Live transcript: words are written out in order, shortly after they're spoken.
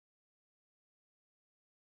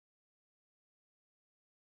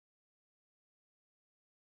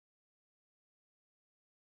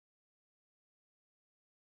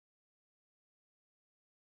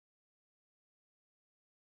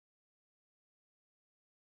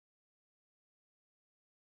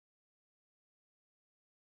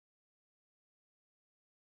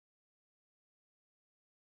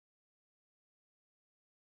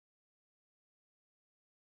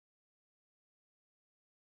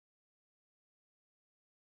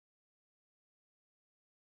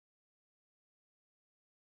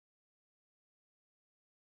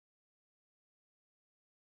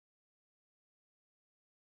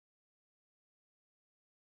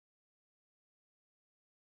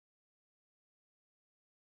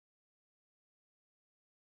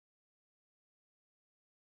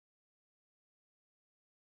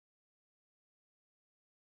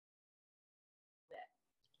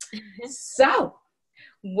So,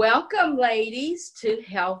 welcome, ladies, to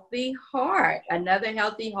Healthy Heart, another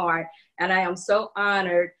Healthy Heart. And I am so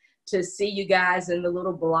honored to see you guys in the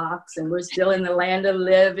little blocks, and we're still in the land of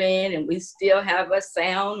living, and we still have a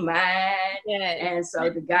sound mind. Yes. And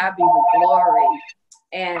so, to God be the glory.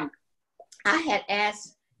 And I had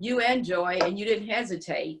asked you and Joy, and you didn't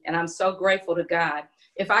hesitate. And I'm so grateful to God.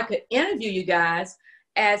 If I could interview you guys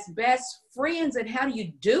as best friends, and how do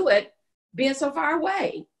you do it being so far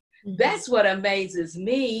away? Mm-hmm. That's what amazes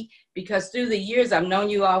me, because through the years, I've known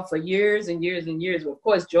you all for years and years and years. Well, of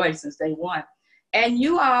course, Joy since day one. And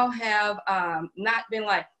you all have not been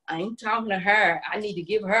like, I ain't talking to her, I need to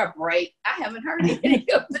give her a break. I haven't heard any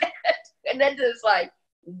of that. And that's just like,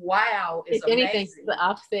 wow, it's amazing. If anything, the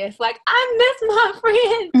opposite. It's like, I miss my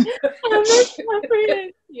friend. I miss my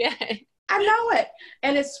friend. Yeah. I know it.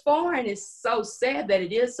 And it's foreign. It's so sad that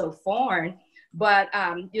it is so foreign. But,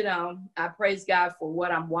 I praise God for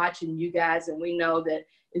what I'm watching you guys. And we know that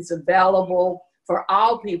it's available for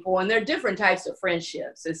all people. And there are different types of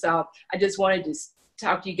friendships. And so I just wanted to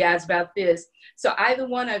talk to you guys about this. So either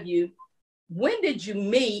one of you, when did you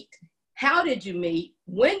meet? How did you meet?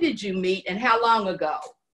 When did you meet? And how long ago?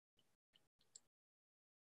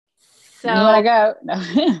 So you want to go?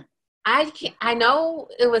 No. I know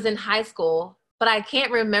it was in high school, but I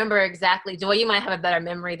can't remember exactly. Joy, you might have a better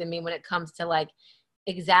memory than me when it comes to like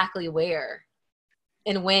exactly where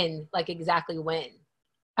and when, like exactly when.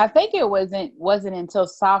 I think it wasn't until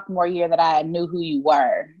sophomore year that I knew who you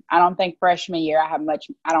were. I don't think freshman year I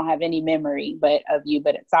don't have any memory of you,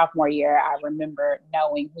 but at sophomore year I remember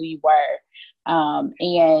knowing who you were.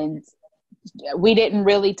 And we didn't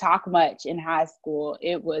really talk much in high school.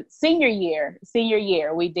 It was senior year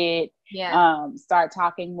we did start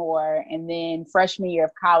talking more, and then freshman year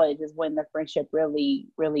of college is when the friendship really,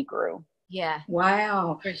 really grew. Yeah.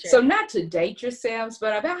 Wow. For sure. So not to date yourselves,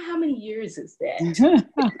 but about how many years is that?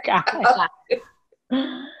 Oh, God.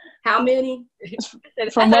 How many?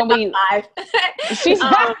 From when we 5. She's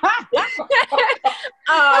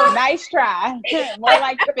nice try. More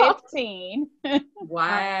like 15.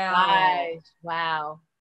 Wow. Wow.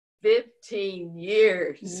 15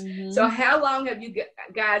 years. Mm-hmm. So how long have you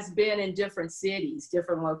guys been in different cities,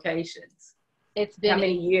 different locations? It's been how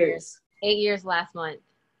many years? 8 years last month.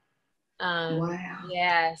 Wow.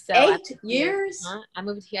 Yeah. So 8 years? I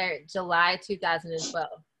moved here July 2012.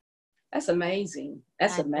 That's amazing.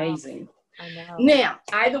 That's amazing. I know. Now,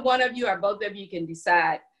 either one of you or both of you can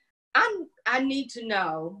decide. I need to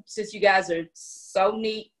know, since you guys are so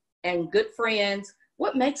neat and good friends,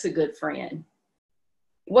 what makes a good friend?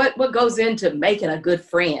 What goes into making a good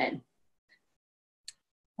friend?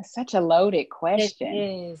 That's such a loaded question.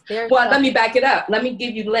 It is. Let me back it up. Let me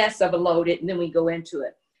give you less of a loaded, and then we go into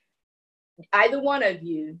it. Either one of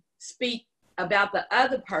you speak about the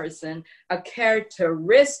other person, a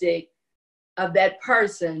characteristic of that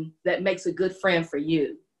person that makes a good friend for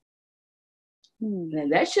you.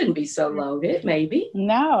 And that shouldn't be so loaded, maybe.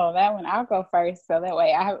 No, that one, I'll go first. So that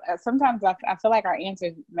way sometimes I feel like our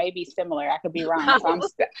answers may be similar. I could be wrong. So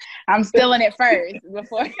I'm stealing it first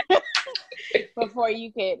before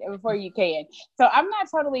you can. So I'm not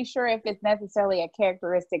totally sure if it's necessarily a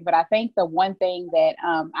characteristic, but I think the one thing that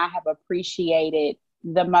I have appreciated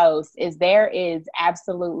the most is there is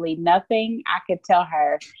absolutely nothing I could tell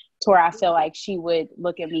her to where I feel like she would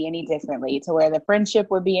look at me any differently, to where the friendship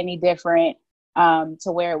would be any different,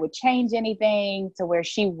 to where it would change anything, to where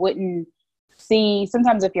she wouldn't see.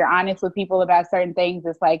 Sometimes if you're honest with people about certain things,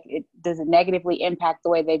 it's like, does it negatively impact the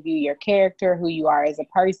way they view your character, who you are as a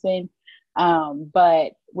person?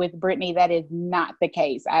 But with Brittany, that is not the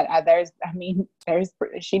case.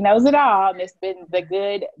 She knows it all, and it's been the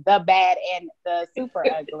good, the bad, and the super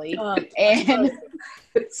ugly. And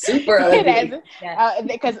super ugly.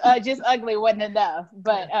 Because just ugly wasn't enough.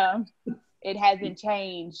 But it hasn't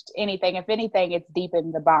changed anything. If anything, it's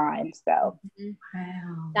deepened the bond. So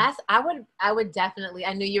wow. I would definitely,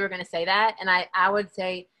 I knew you were going to say that, and I would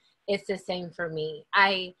say it's the same for me.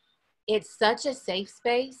 It's such a safe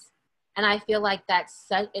space. And I feel like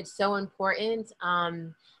it's so important.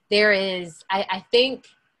 I think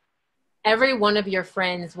every one of your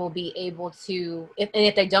friends will be able to,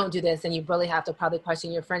 if they don't do this, then you really have to probably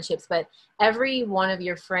question your friendships, but every one of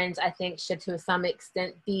your friends, I think, should to some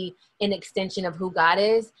extent be an extension of who God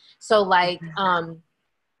is. So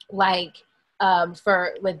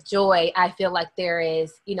with Joy, I feel like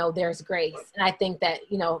there's grace. And I think that,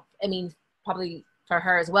 probably for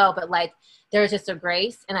her as well, but like, there's just a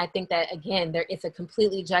grace. And I think that, again, it's a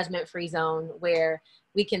completely judgment-free zone where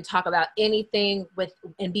we can talk about anything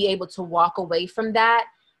and be able to walk away from that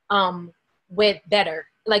with better.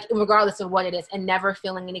 like regardless of what it is, and never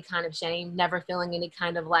feeling any kind of shame, never feeling any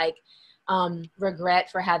kind of like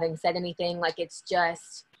regret for having said anything. Like it's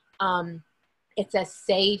just, it's a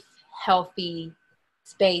safe, healthy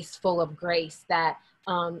space full of grace that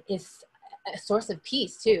is a source of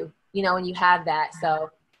peace too, you know, when you have that. So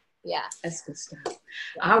yeah. That's good stuff.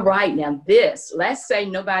 Yeah. All right. Now this, let's say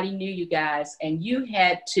nobody knew you guys and you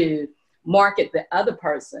had to market the other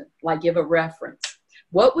person, like give a reference.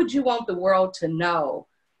 What would you want the world to know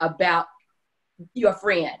about your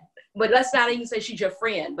friend? But let's not even say she's your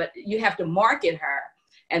friend, but you have to market her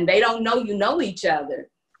and they don't know you know each other.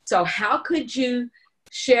 So how could you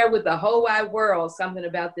share with the whole wide world something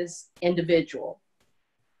about this individual?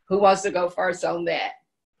 Who wants to go first on that?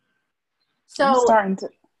 So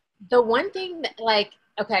the one thing that, like,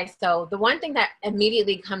 okay, so the one thing that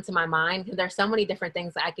immediately comes to my mind, because there's so many different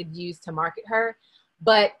things that I could use to market her,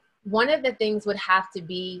 but one of the things would have to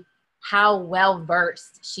be how well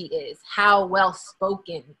versed she is, how well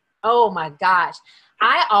spoken. Oh my gosh.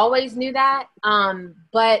 I always knew that.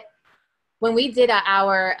 But when we did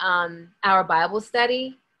our Bible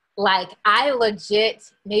study, like I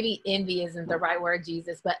legit, maybe envy isn't the right word,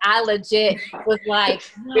 Jesus, but I legit was like,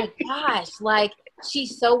 oh my gosh, like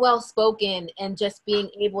she's so well spoken, and just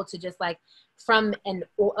being able to just like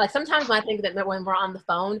like sometimes when I think that when we're on the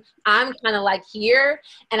phone, I'm kind of like here,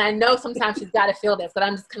 and I know sometimes she's got to feel this, but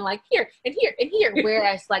I'm just kind of like here and here and here.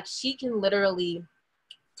 Whereas like she can literally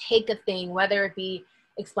take a thing, whether it be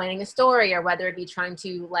explaining a story or whether it be trying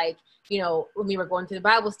to like, you know, when we were going through the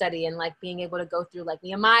Bible study and like being able to go through like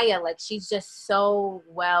Nehemiah, like she's just so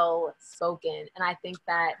well spoken. And I think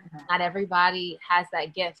that not everybody has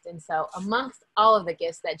that gift. And so amongst all of the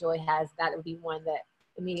gifts that Joy has, that would be one that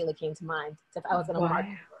immediately came to mind. So if I was going to mark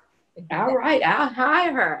her. All right, I'll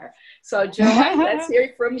hire her. So Joy, let's hear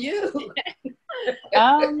it from you.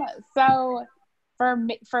 So for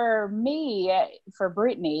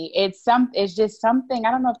Brittany, it's just something,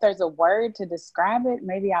 I don't know if there's a word to describe it.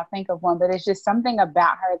 Maybe I'll think of one, but it's just something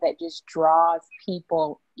about her that just draws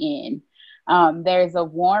people in. There's a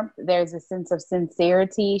warmth, there's a sense of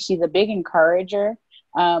sincerity. She's a big encourager,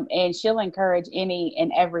 and she'll encourage any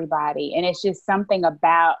and everybody. And it's just something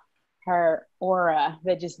about her aura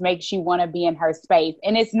that just makes you want to be in her space.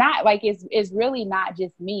 And it's not like, it's really not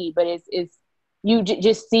just me, but it's you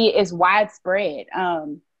just see it's widespread.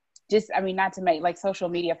 Not to make like social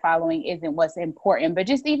media following isn't what's important, but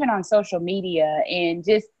just even on social media, and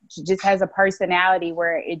just has a personality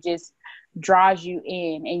where it just draws you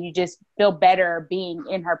in, and you just feel better being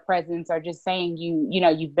in her presence, or just saying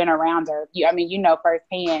you've been around her.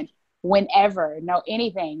 Firsthand, whenever know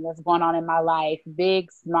anything that's going on in my life,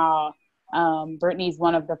 big, small. Brittany's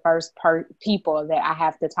one of the first people that I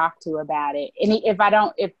have to talk to about it. And if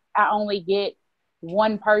I only get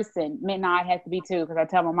one person, now it has to be two, because I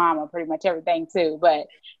tell my mama pretty much everything too. But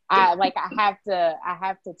I have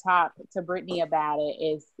to talk to Brittany about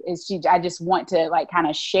it. I just want to like kind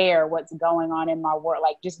of share what's going on in my world,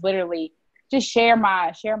 like just literally just share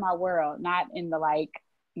my world, not in the like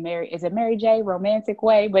Mary J romantic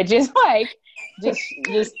way, but just like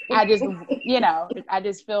I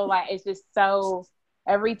just feel like it's just so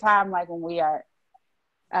every time, like when we are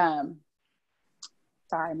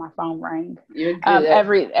sorry, my phone rang.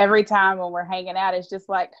 Every time when we're hanging out, it's just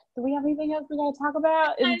like, do we have anything else we gotta talk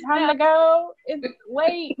about? Is it time to go? It's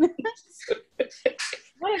late. What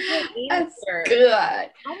a good answer. That's good.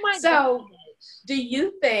 Oh my gosh. Do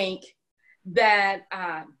you think that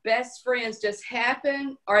best friends just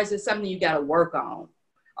happen, or is it something you got to work on,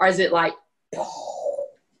 or is it like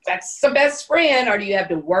that's the best friend, or do you have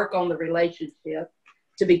to work on the relationship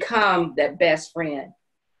to become that best friend?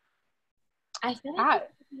 I feel like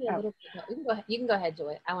you can go ahead,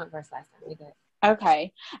 Joy. I went first last time. You go ahead.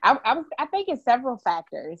 Okay. I think it's several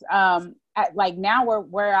factors. Like now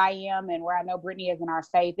where I am and where I know Brittany is in our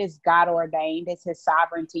faith is God ordained. It's his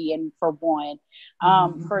sovereignty. And for one,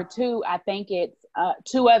 for two, I think it's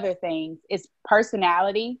two other things. It's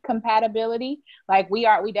personality compatibility. Like we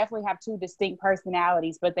definitely have two distinct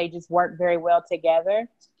personalities, but they just work very well together.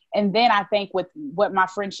 And then I think with what my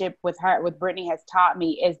friendship with Brittany has taught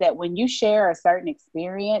me is that when you share a certain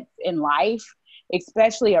experience in life,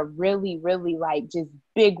 especially a really, really like just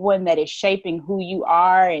big one that is shaping who you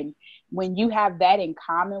are, and when you have that in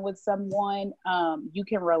common with someone, you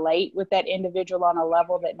can relate with that individual on a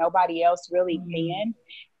level that nobody else really can.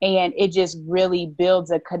 And it just really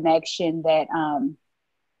builds a connection that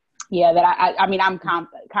Yeah, that I mean, I'm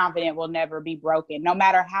confident will never be broken, no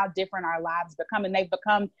matter how different our lives become. And they've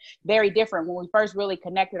become very different. When we first really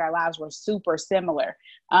connected, our lives were super similar.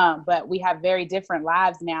 But we have very different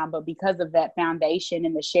lives now. But because of that foundation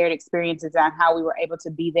and the shared experiences and how we were able to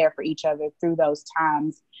be there for each other through those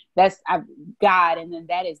times, that's God. And then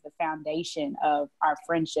that is the foundation of our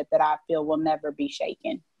friendship that I feel will never be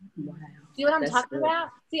shaken. Wow. See what I'm talking about?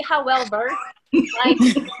 See how well versed? Like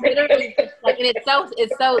literally, like, and it's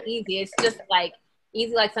so easy. It's just like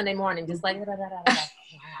easy, like Sunday morning, just like da, da, da,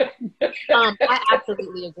 da, da. Wow. I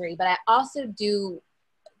absolutely agree, but I also do.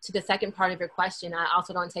 To the second part of your question, I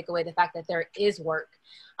also don't take away the fact that there is work.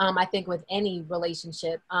 I think with any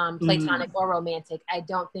relationship, platonic or romantic, I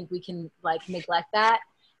don't think we can like neglect that.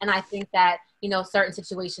 And I think that, you know, certain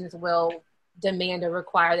situations will demand or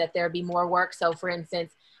require that there be more work. So for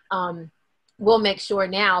instance, we'll make sure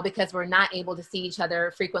now, because we're not able to see each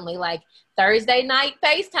other frequently, like Thursday night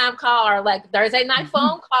FaceTime call or like Thursday night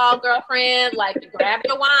phone call, girlfriend, like grab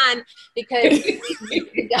your wine, because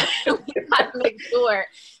we gotta make sure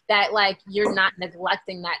that like you're not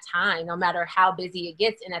neglecting that time, no matter how busy it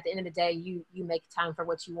gets. And at the end of the day, you make time for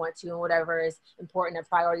what you want to and whatever is important and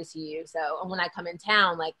priority to you. So when I come in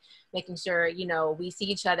town, like making sure, you know, we see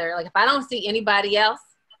each other. Like if I don't see anybody else,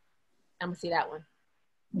 I'm gonna see that one.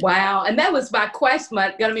 Wow. And that was my question,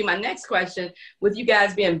 going to be my next question. With you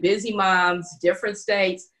guys being busy moms, different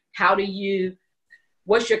states,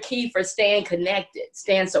 what's your key for staying connected,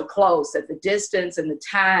 staying so close that the distance and the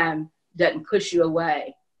time doesn't push you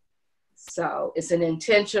away? So it's an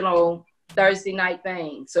intentional Thursday night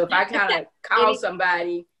thing. So if I kind of call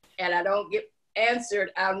somebody and I don't get answered,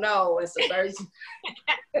 I'll know it's a Thursday.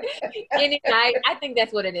 Any night. I think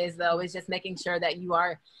that's what it is, though, is just making sure that you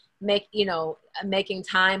are making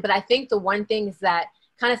time. But I think the one thing is that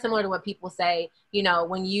kind of similar to what people say, you know,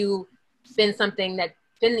 when you spend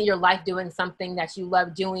your life doing something that you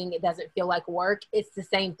love doing, it doesn't feel like work. It's the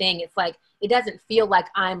same thing. It's like, it doesn't feel like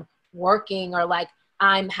I'm working or like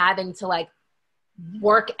I'm having to like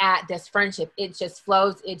work at this friendship. It just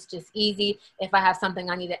flows. It's just easy. If I have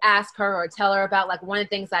something I need to ask her or tell her about, like one of the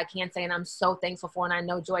things I can say, and I'm so thankful for, and I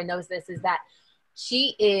know Joy knows this, is that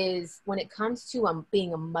she is, when it comes to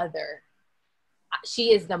being a mother,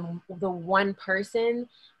 she is the one person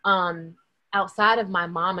outside of my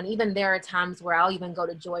mom. And even there are times where I'll even go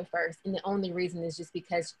to Joy first. And the only reason is just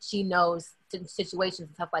because she knows situations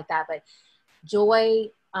and stuff like that. But Joy,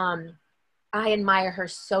 I admire her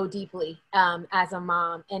so deeply as a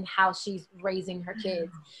mom and how she's raising her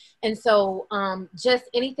kids. And so just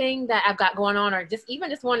anything that I've got going on, or just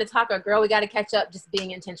wanting to talk, or girl, we got to catch up, just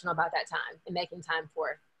being intentional about that time and making time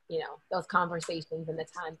for, you know, those conversations and the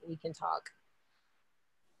time we can talk.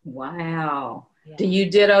 Wow. Yeah. Do you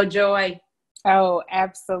ditto, Joy? Oh,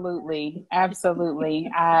 absolutely.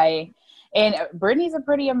 Absolutely. And Brittany's a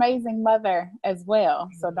pretty amazing mother as well.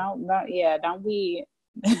 So don't be,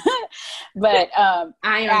 but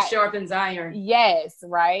iron sharpens iron. Yes,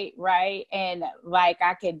 right. And like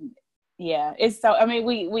it's so, I mean,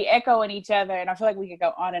 we echo in each other, and I feel like we could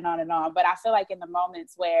go on and on and on, but I feel like in the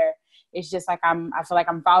moments where it's just like I feel like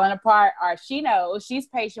I'm falling apart, or she knows, she's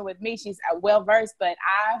patient with me, she's well versed, but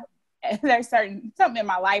there's something in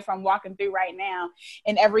my life I'm walking through right now,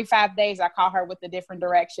 and every 5 days I call her with the different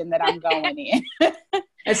direction that I'm going in.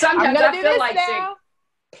 And sometimes I feel like saying,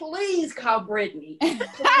 please call Brittany.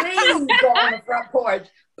 Please go on the front porch.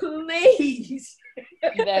 Please.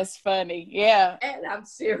 That's funny. Yeah. And I'm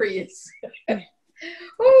serious.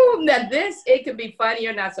 Ooh, now it could be funny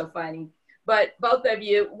or not so funny. But both of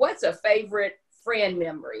you, what's a favorite friend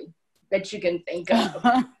memory that you can think of?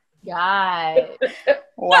 God.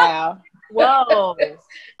 Wow. Whoa.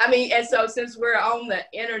 I mean, and so since we're on the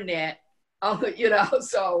internet,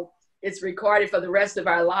 so it's recorded for the rest of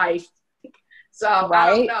our life. So right? I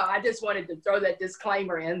don't know. I just wanted to throw that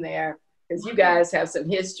disclaimer in there because you guys have some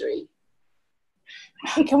history.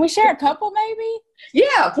 Can we share a couple maybe?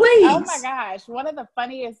 Yeah, please. Oh my gosh. One of the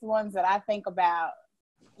funniest ones that I think about,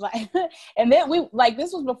 like, and then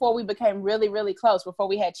this was before we became really, really close, before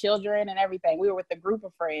we had children and everything. We were with a group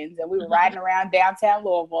of friends, and we were riding around downtown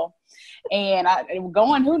Louisville, and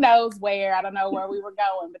going who knows where. I don't know where we were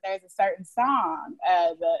going, but there's a certain song,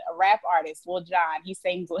 a rap artist, Lil Jon,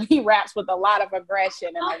 he raps with a lot of aggression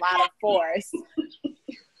and a lot of force.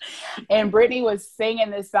 And Brittany was singing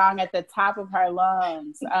this song at the top of her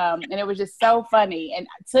lungs. And it was just so funny. And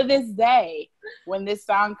to this day, when this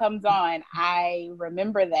song comes on, I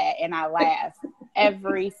remember that and I laugh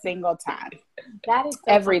every single time. That is so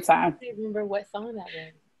every time. I remember what song that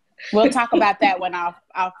was. We'll talk about that one off.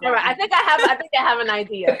 All right, I think I have an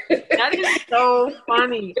idea. That is so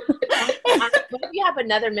funny. If you have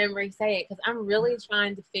another memory, say it, because I'm really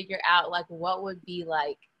trying to figure out like what would be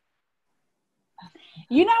like.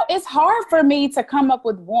 You know, it's hard for me to come up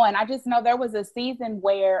with one. I just know there was a season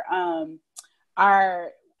where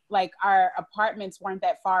our apartments weren't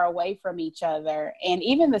that far away from each other. And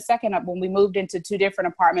even the second up, when we moved into two different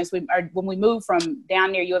apartments, when we moved from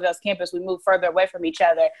down near U of L's campus, we moved further away from each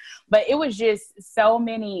other. But it was just so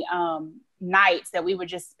many nights that we would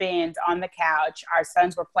just spend on the couch. Our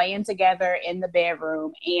sons were playing together in the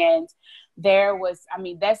bedroom. And there was, I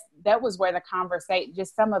mean, that was where the conversation,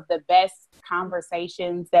 just some of the best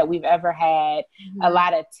conversations that we've ever had. Mm-hmm. A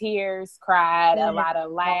lot of tears cried, a lot of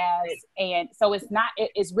laughs. And so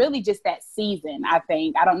it's really just that season, I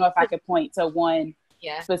think. I don't know if I could point to one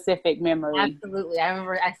specific memory. Absolutely. I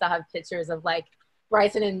remember I still have pictures of like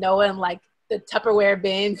Bryson and Noah and like the Tupperware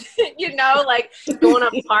bins, you know, like going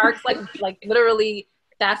up parks, like literally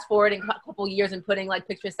fast forwarding a couple years and putting like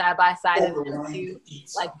pictures side by side of them two,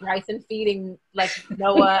 like Bryson feeding like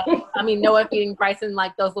Noah feeding Bryson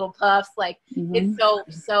like those little puffs. Like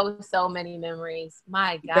it's so many memories.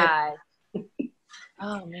 My God.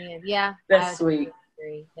 Oh man, yeah. That's sweet.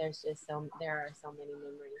 There are so many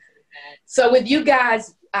memories. So with you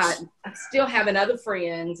guys, still having other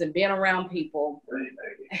friends and being around people,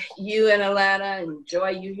 you in Atlanta and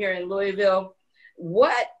Joy, you here in Louisville,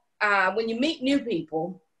 what, when you meet new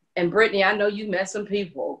people, and Brittany, I know you met some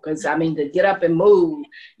people, because I mean, to get up and move,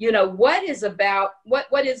 you know, what is it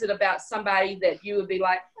about somebody that you would be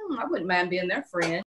like, I wouldn't mind being their friend?